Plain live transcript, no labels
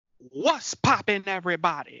What's poppin',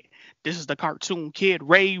 everybody? This is the cartoon kid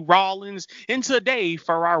Ray Rawlins, and today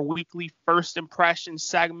for our weekly first impression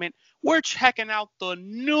segment, we're checking out the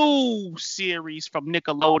new series from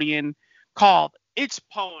Nickelodeon called It's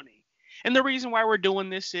Pony. And the reason why we're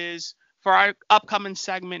doing this is for our upcoming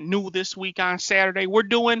segment, new this week on Saturday, we're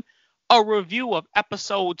doing a review of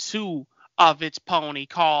episode 2 of It's Pony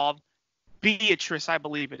called Beatrice, I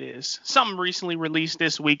believe it is. Something recently released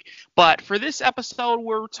this week. But for this episode,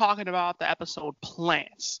 we're talking about the episode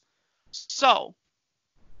Plants. So,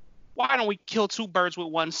 why don't we kill two birds with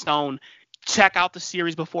one stone? Check out the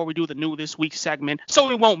series before we do the new this week segment so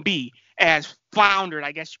we won't be as floundered,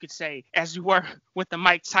 I guess you could say, as we were with the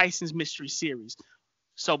Mike Tyson's mystery series.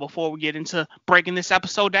 So before we get into breaking this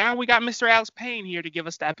episode down, we got Mr. Alex Payne here to give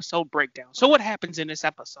us the episode breakdown. So what happens in this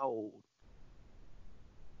episode?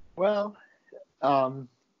 Well, um,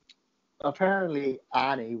 apparently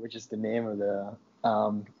Annie, which is the name of the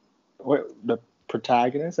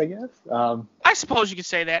protagonist, I guess. I suppose you could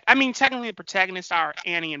say that. I mean, technically the protagonists are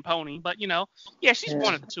Annie and Pony, but yeah, she's Yeah.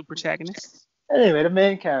 one of the two protagonists. Anyway, the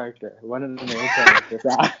main character, one of the main characters,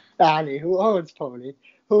 Annie, who owns Pony,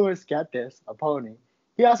 who is, get this, a pony.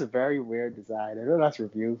 He has a very weird design. I know that's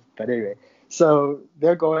review, but anyway. So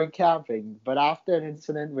they're going camping, but after an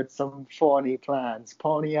incident with some fawny plants,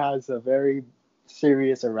 Pony has a very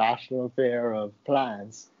serious irrational fear of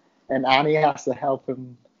plants, and Annie has to help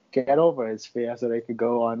him get over his fear so they could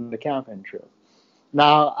go on the camping trip.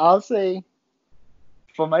 Now, I'll say,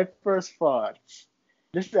 for my first thoughts,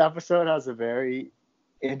 this episode has a very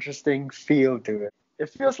interesting feel to it. It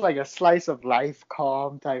feels like a slice of life,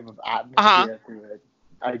 calm type of Uh-huh. atmosphere to it,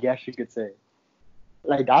 I guess you could say.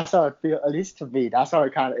 Like, that's how it feels, at least to me. That's how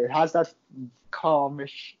it has that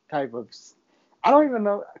calmish type of. I don't even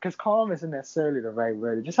know, because calm isn't necessarily the right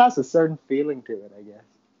word. It just has a certain feeling to it, I guess.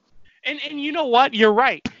 And you know what? You're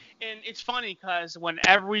right. And it's funny because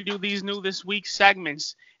whenever we do these new this week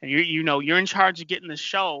segments, and you're in charge of getting the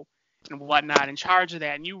show and whatnot, in charge of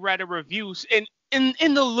that, and you read a review, and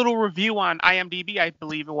in the little review on IMDb, I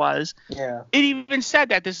believe it was, Yeah. it even said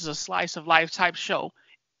that this is a slice of life type show.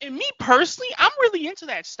 And me personally, I'm really into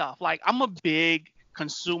that stuff. Like, I'm a big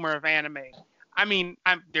consumer of anime. I mean,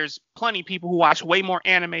 there's plenty of people who watch way more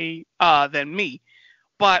anime than me.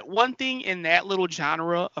 But one thing in that little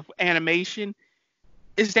genre of animation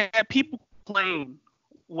is that people complain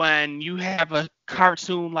when you have a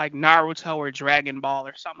cartoon like Naruto or Dragon Ball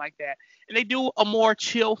or something like that, and they do a more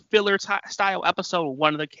chill filler style episode with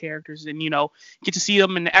one of the characters, and get to see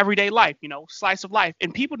them in everyday life, slice of life,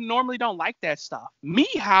 and people normally don't like that stuff. Me,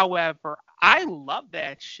 however, I love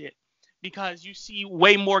that shit because you see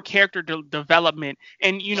way more character development,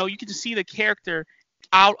 and you get to see the character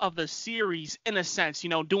out of the series in a sense,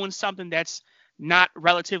 doing something that's not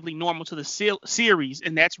relatively normal to the series,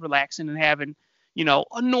 and that's relaxing and having,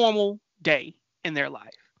 a normal day in their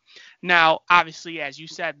life. Now, obviously, as you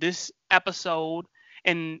said, this episode,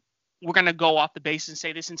 and we're going to go off the base and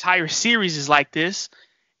say this entire series is like this.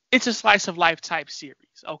 It's a slice of life type series,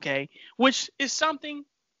 okay? Which is something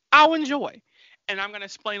I'll enjoy. And I'm going to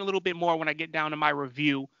explain a little bit more when I get down to my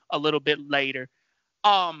review a little bit later.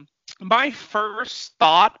 My first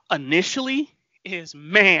thought initially is,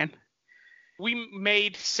 man, we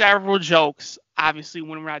made several jokes, obviously,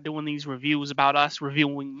 when we're not doing these reviews about us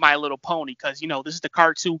reviewing My Little Pony, because, this is the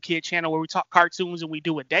Cartoon Kid channel where we talk cartoons and we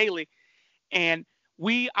do it daily. And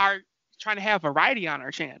we are trying to have variety on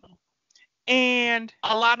our channel. And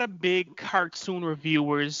a lot of big cartoon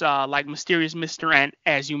reviewers, like Mysterious Mr. Ent,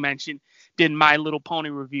 as you mentioned, did My Little Pony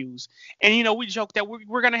reviews. And, we joked that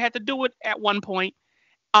we're going to have to do it at one point.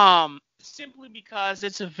 Simply because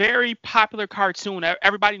it's a very popular cartoon.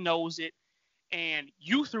 Everybody knows it. And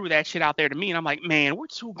you threw that shit out there to me, and I'm like, man, we're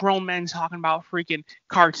two grown men talking about freaking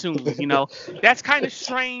cartoons, That's kind of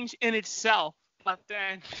strange in itself. But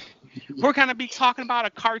then we're gonna be talking about a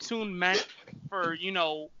cartoon meant for,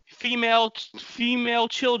 female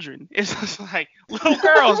children. It's just like little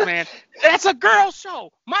girls, man. That's a girl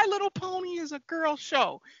show. My Little Pony is a girl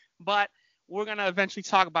show. But we're gonna eventually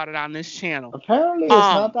talk about it on this channel. Apparently, it's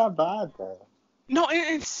not that bad, though. No,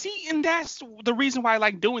 and that's the reason why I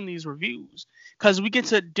like doing these reviews, because we get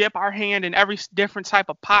to dip our hand in every different type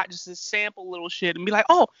of pot, just to sample little shit and be like,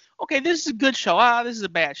 oh, okay, this is a good show. This is a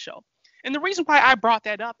bad show. And the reason why I brought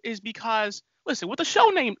that up is because, listen, with the show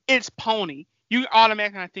name It's Pony, you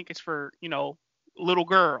automatically think it's for, little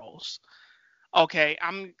girls. Okay,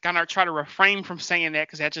 I'm gonna try to refrain from saying that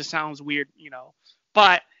because that just sounds weird,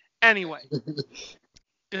 But anyway,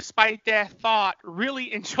 despite that thought,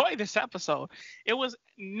 really enjoy this episode. It was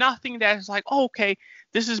nothing that's like, oh, okay,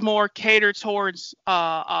 this is more catered towards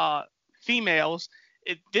females,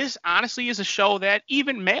 This honestly is a show that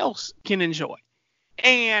even males can enjoy.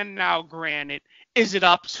 And now, granted, is it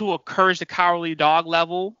up to a Courage the Cowardly Dog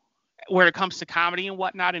level where it comes to comedy and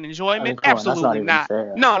whatnot and I mean, enjoyment? come on, that's not Absolutely even not.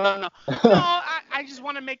 fair. No, no, no. No, I just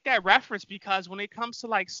want to make that reference because when it comes to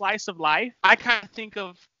like slice of life, I kind of think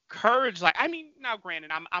of Courage. Like, I mean, now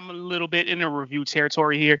granted, I'm a little bit in a review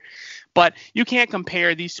territory here, but you can't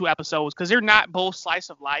compare these two episodes because they're not both slice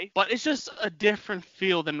of life, but it's just a different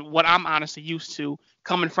feel than what I'm honestly used to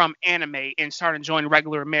coming from anime and starting enjoying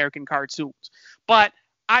regular American cartoons. But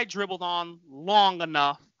I dribbled on long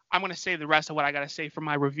enough. I'm going to say the rest of what I got to say for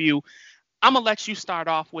my review. I'm going to let you start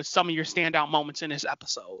off with some of your standout moments in this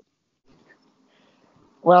episode.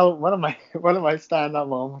 Well, one of my standout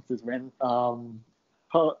moments is when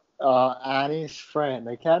Annie's friend,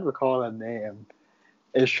 I can't recall her name,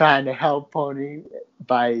 is trying to help Pony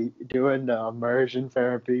by doing the immersion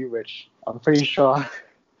therapy, which I'm pretty sure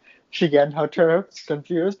she getting her terms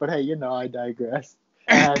confused, but hey, I digress.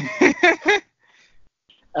 And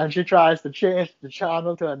and she tries to change the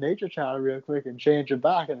channel to a nature channel real quick and change it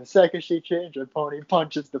back. And the second she changes it, Pony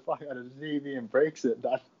punches the fuck out of the TV and breaks it.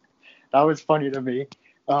 That was funny to me.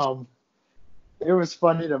 Um, it was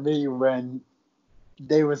funny to me when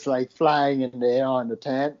they was like flying in the air on the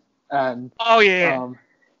tent, and Oh, yeah.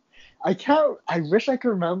 I wish I could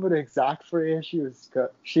remember the exact phrase she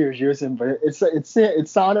was using, but it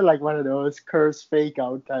sounded like one of those cursed fake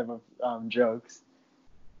out type of jokes.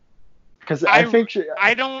 Because I think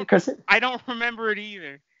I don't remember it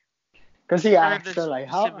either. because he Or asked the her like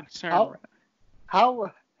specific term.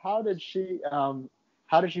 how how did she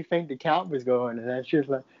think the count was going, and then she was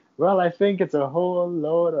like, well, I think it's a whole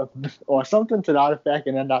load of or something to that effect,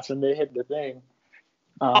 and then that's when they hit the thing.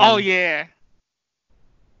 Oh, Um, yeah.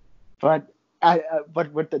 but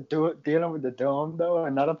but with the dealing with the dome though,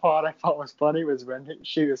 another part I thought was funny was when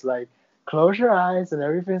she was like, close your eyes and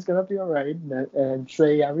everything's gonna be alright, and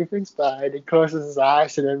say everything's fine. He closes his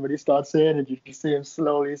eyes, and then when he starts saying it, you can see him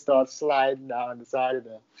slowly start sliding down the side of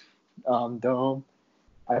the dome.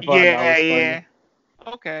 I thought that Yeah, was funny. yeah.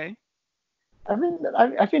 Okay.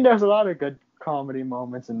 I think there's a lot of good comedy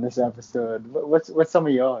moments in this episode. What's some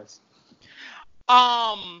of yours?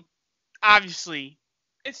 Um, Obviously,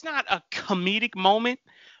 it's not a comedic moment,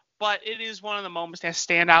 but it is one of the moments that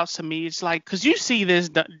stand out to me. It's like, because you see this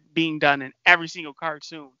being done in every single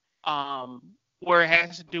cartoon, where it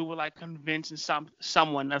has to do with like convincing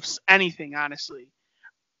someone of anything, honestly.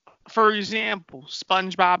 For example,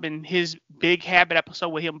 SpongeBob and his Big Habit episode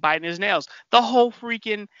with him biting his nails. The whole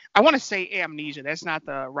freaking, I want to say amnesia. That's not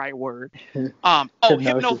the right word. Hypnosis.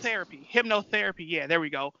 Hypnotherapy. Yeah, there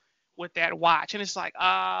we go. With that watch, and it's like,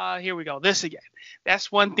 here we go. This again.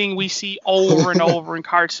 That's one thing we see over and over in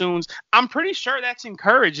cartoons. I'm pretty sure that's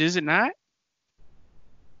encouraged, is it not?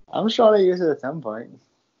 I'm sure they use it at some point.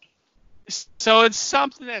 So it's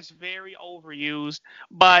something that's very overused.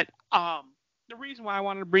 But the reason why I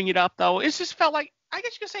wanted to bring it up though, it just felt like I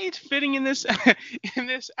guess you could say it's fitting in this in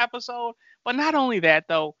this episode. But not only that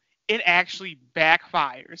though, it actually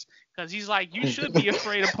backfires because he's like, you should be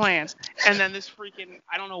afraid of plants. And then this freaking,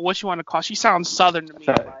 I don't know what you want to call. She sounds Southern to me.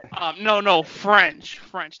 But, no, French.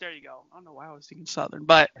 There you go. I don't know why I was thinking Southern,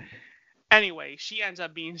 but anyway, she ends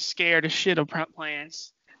up being scared as shit of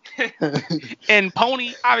plants. And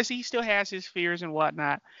Pony, obviously, he still has his fears and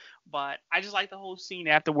whatnot. But I just like the whole scene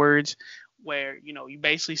afterwards where, you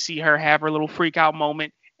basically see her have her little freak out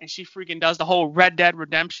moment. And she freaking does the whole Red Dead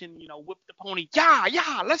Redemption, whip the pony.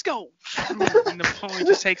 Yeah, let's go. And the pony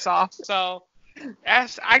just takes off. So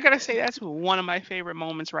I gotta say that's one of my favorite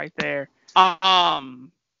moments right there.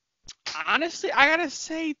 Honestly, I gotta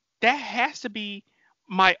say that has to be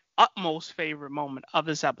my utmost favorite moment of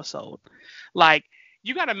this episode. Like,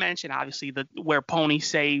 you gotta mention obviously where Pony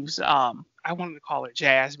saves I wanted to call her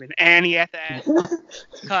Jasmine, Annie at that,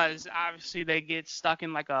 because obviously they get stuck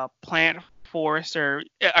in like a plant forest or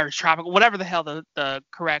tropical, whatever the hell the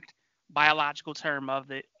correct biological term of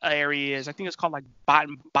the area is. I think it's called like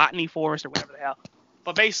botany forest or whatever the hell.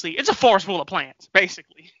 But basically, it's a forest full of plants,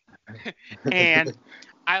 basically. And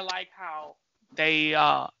I like how they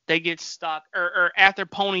get stuck or after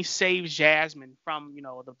Pony saves Jasmine from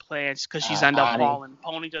the plants because she's end up falling.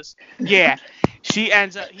 Pony just he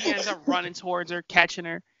ends up running towards her, catching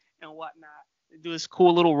her and whatnot. They do this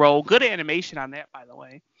cool little roll. Good animation on that, by the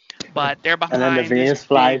way. But they're behind. And then the Venus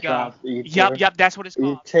flytrap. Yep, that's what it's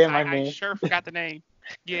called. I sure forgot the name.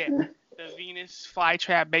 Yeah, the Venus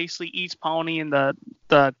flytrap basically eats Pony, and the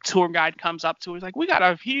the tour guide comes up to her. He's like, we got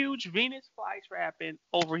a huge Venus flytrap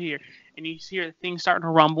over here. And you hear the thing starting to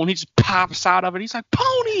rumble, and he just pops out of it. He's like,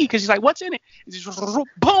 pony! Because he's like, what's in it? And he's just,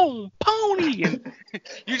 boom, pony! And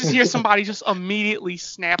you just hear somebody just immediately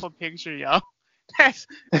snap a picture, yo. That's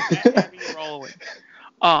heavy rolling.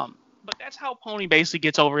 But that's how Pony basically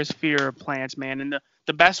gets over his fear of plants, man. And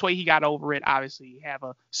the best way he got over it, obviously, you have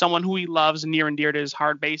someone who he loves near and dear to his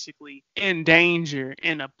heart, basically in danger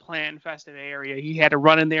in a plant-infested area. He had to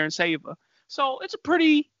run in there and save her. So it's a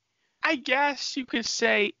pretty, I guess you could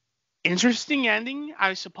say, interesting ending.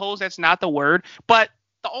 I suppose that's not the word. But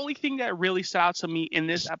the only thing that really stood out to me in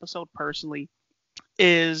this episode personally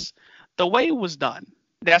is the way it was done.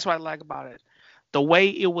 That's what I like about it. The way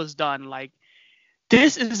it was done, like,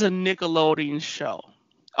 this is a Nickelodeon show,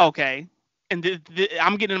 okay? And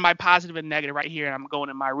I'm getting my positive and negative right here, and I'm going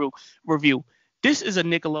in my review. This is a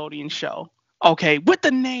Nickelodeon show, okay? With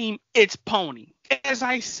the name, it's Pony. As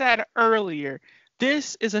I said earlier,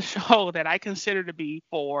 this is a show that I consider to be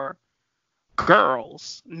for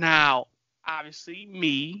girls. Now, obviously,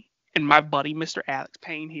 me and my buddy, Mr. Alex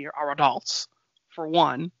Payne here, are adults, for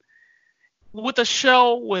one. With a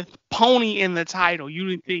show with Pony in the title, you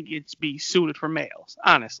didn't think it'd be suited for males,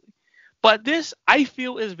 honestly. But this, I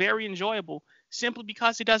feel, is very enjoyable simply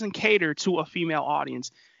because it doesn't cater to a female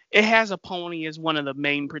audience. It has a pony as one of the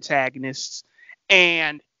main protagonists,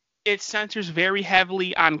 and it centers very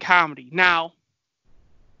heavily on comedy. Now,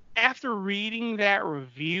 after reading that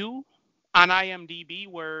review on IMDb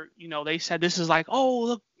where, they said this is like, oh,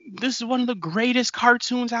 look, this is one of the greatest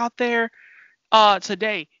cartoons out there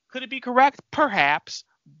today. Could it be correct? Perhaps.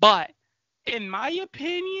 But in my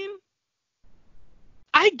opinion,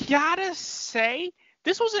 I gotta say,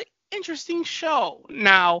 this was an interesting show.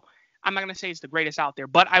 Now, I'm not going to say it's the greatest out there,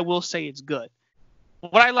 but I will say it's good.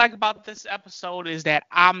 What I like about this episode is that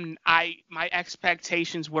my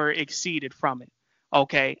expectations were exceeded from it.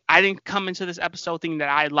 Okay, I didn't come into this episode thinking that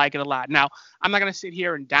I like it a lot. Now, I'm not going to sit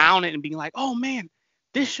here and down it and be like, oh man,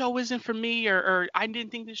 this show isn't for me, or I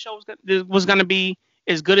didn't think this show was going to be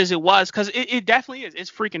as good as it was, because it definitely is. It's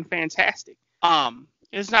freaking fantastic.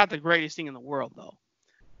 It's not the greatest thing in the world, though.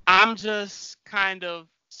 I'm just kind of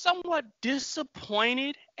somewhat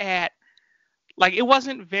disappointed at, like, it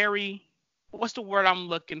wasn't very, what's the word I'm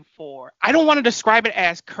looking for? I don't want to describe it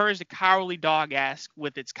as Courage the Cowardly Dog-esque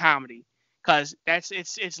with its comedy, because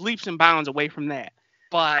it's leaps and bounds away from that.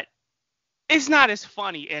 But it's not as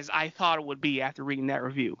funny as I thought it would be after reading that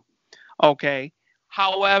review. Okay.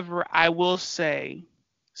 However, I will say,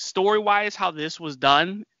 story-wise, how this was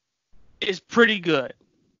done is pretty good.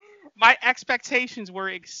 My expectations were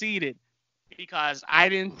exceeded because I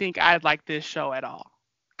didn't think I'd like this show at all.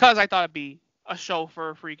 Because I thought it'd be a show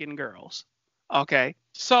for freaking girls. Okay.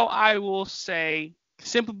 So I will say,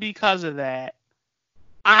 simply because of that,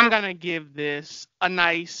 I'm going to give this I'll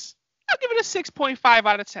give it a 6.5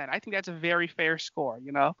 out of 10. I think that's a very fair score,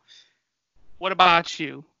 What about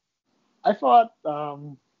you? I thought,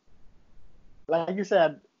 like you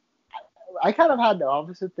said, I kind of had the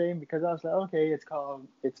opposite thing because I was like, okay, it's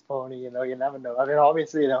Pony, you never know. I mean,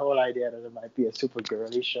 obviously the whole idea that it might be a super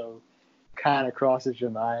girly show kind of crosses your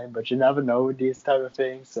mind, but you never know with these type of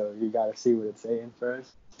things, so you got to see what it's saying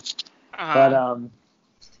first. But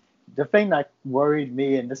the thing that worried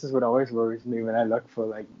me, and this is what always worries me when I look for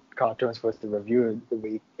like cartoons for us to review the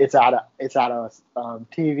week, it's at a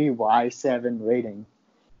TVY7 rating.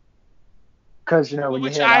 Because when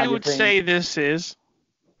which you hear I that, would say this is.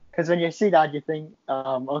 Because when you see that, you think,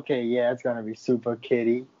 okay, yeah, it's gonna be super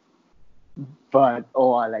kiddie, but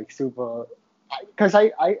like super. Because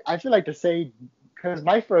I feel like to say, because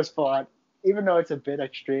my first thought, even though it's a bit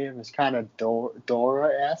extreme, is kind of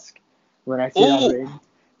Dora-esque when I see that rating.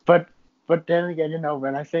 But then again,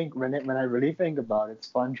 when I really think about it,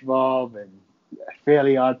 SpongeBob and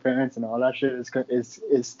Fairly Odd Parents and all that shit is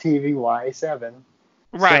TVY7.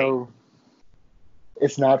 Right. So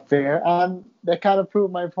it's not fair, and that kind of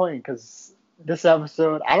proved my point, because this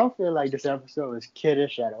episode, I don't feel like this episode is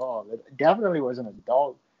kiddish at all. It definitely was an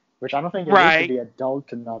adult, which I don't think it needs to be adult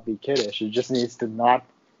to not be kiddish. It just needs to not.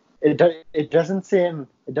 It doesn't seem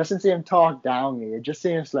talk down me. It just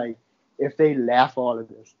seems like if they laugh all of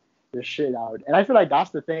this shit out, and I feel like that's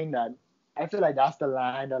the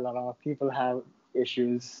line that a lot of people have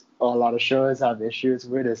issues, or a lot of shows have issues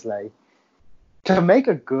with. Is like, to make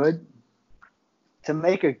a good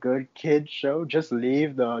kid show, just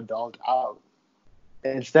leave the adult out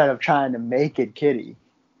instead of trying to make it kiddie.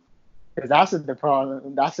 Because that's the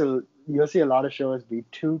problem. You'll see a lot of shows be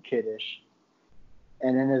too kiddish,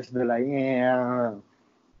 and then it's be like, yeah, I don't know.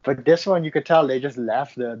 But this one, you could tell they just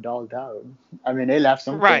left the adult out. I mean, they left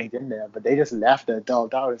some Right, things in there, but they just left the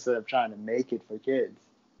adult out instead of trying to make it for kids.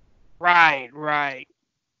 right.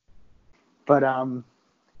 But I'm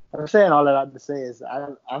saying all of that to say is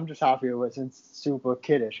I'm just happy it wasn't super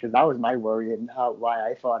kiddish because that was my worry and why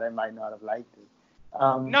I thought I might not have liked it.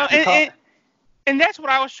 No, Because and that's what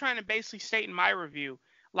I was trying to basically state in my review.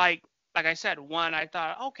 Like like I said, one, I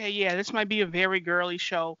thought, okay, yeah, this might be a very girly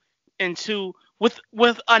show, and two,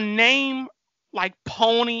 with a name like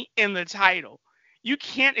Pony in the title, you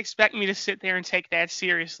can't expect me to sit there and take that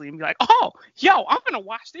seriously and be like, oh, yo, I'm gonna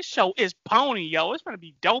watch this show. It's Pony, yo, it's gonna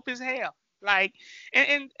be dope as hell. Like,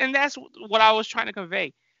 and that's what I was trying to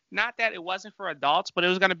convey. Not that it wasn't for adults, but it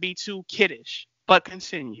was gonna be too kiddish. But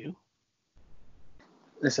continue.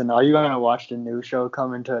 listen, are you gonna watch the new show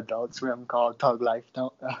coming to Adult Swim called Thug Life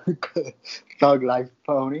Pony?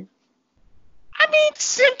 I mean,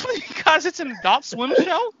 simply because it's an Adult Swim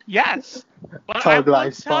show, yes. But Thug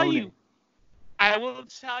Life Pony. I will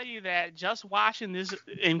tell you that just watching this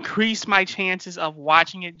increased my chances of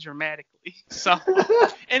watching it dramatically. So,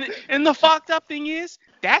 and the fucked up thing is,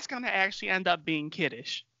 that's gonna actually end up being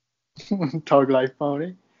kiddish. Thug Life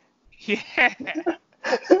Pony. Yeah.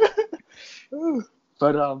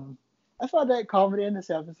 But I thought that comedy in this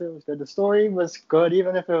episode was good. The story was good,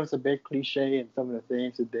 even if it was a bit cliche and some of the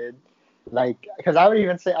things it did. Like, because I would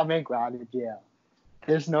even say, I mean, granted, yeah,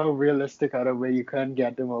 there's no realistic other way you couldn't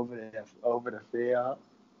get them over the fear.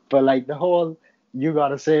 But like the whole, you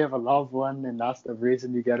gotta save a loved one, and that's the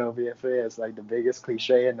reason you get over your fear is like the biggest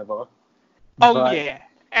cliche in the book. Oh But yeah,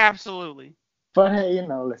 absolutely. but hey,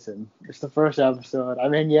 listen, it's the first episode. I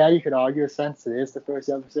mean, yeah, you could argue since it is the first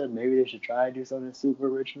episode, maybe they should try to do something super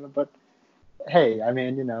original. But hey, I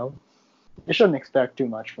mean, you shouldn't expect too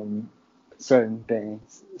much from certain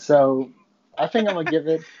things. So I think I'm gonna give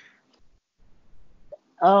it.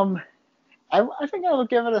 I think I would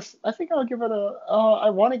give it a. I think I'll give it a. I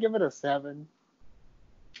want to give it a 7,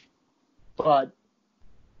 but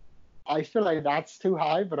I feel like that's too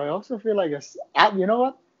high. But I also feel like you know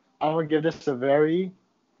what? I'm gonna give this a very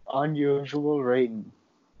unusual rating.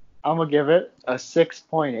 I'm gonna give it a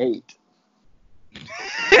 6.8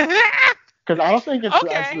 because I don't think it's as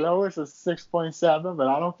Okay. low as a 6.7, but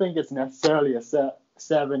I don't think it's necessarily a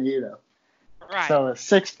 7 either. Right. So a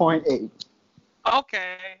 6.8.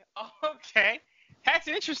 Okay. Okay. That's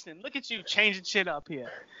interesting. Look at you changing shit up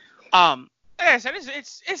here. Like I said,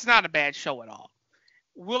 it's not a bad show at all.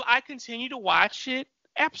 Will I continue to watch it?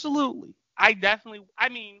 Absolutely. I definitely. I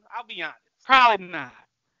mean, I'll be honest. Probably not.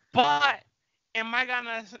 But am I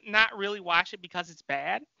gonna not really watch it because it's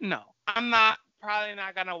bad? No. I'm not. Probably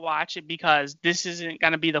not gonna watch it because this isn't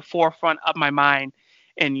gonna be the forefront of my mind.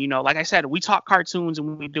 And like I said, we talk cartoons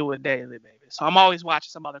and we do it daily, baby. So I'm always watching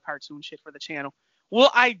some other cartoon shit for the channel. Will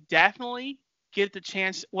I definitely get the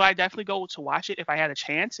chance? Will I definitely go to watch it if I had a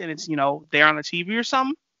chance and it's there on the TV or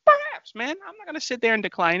something? Perhaps, man. I'm not gonna sit there and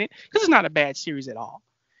decline it because it's not a bad series at all.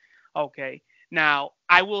 Okay. Now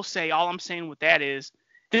I will say all I'm saying with that is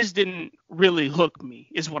this didn't really hook me,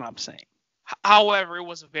 is what I'm saying. However, it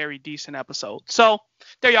was a very decent episode. So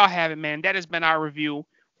there y'all have it, man. That has been our review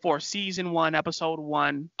for season 1, episode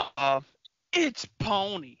 1 of It's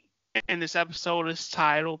Pony. And this episode is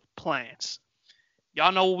titled Plants.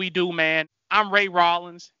 Y'all know what we do, man. I'm Ray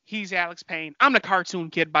Rawlins. He's Alex Payne. I'm the Cartoon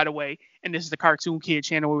Kid, by the way. And this is the Cartoon Kid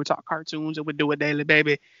channel where we talk cartoons and we do it daily,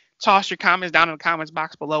 baby. Toss your comments down in the comments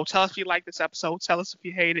box below. Tell us if you like this episode. Tell us if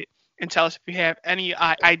you hate it. And tell us if you have any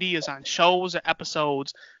ideas on shows or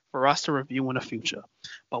episodes for us to review in the future.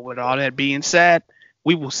 But with all that being said,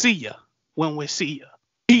 we will see you when we see you.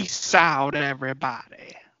 Peace out,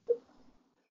 everybody.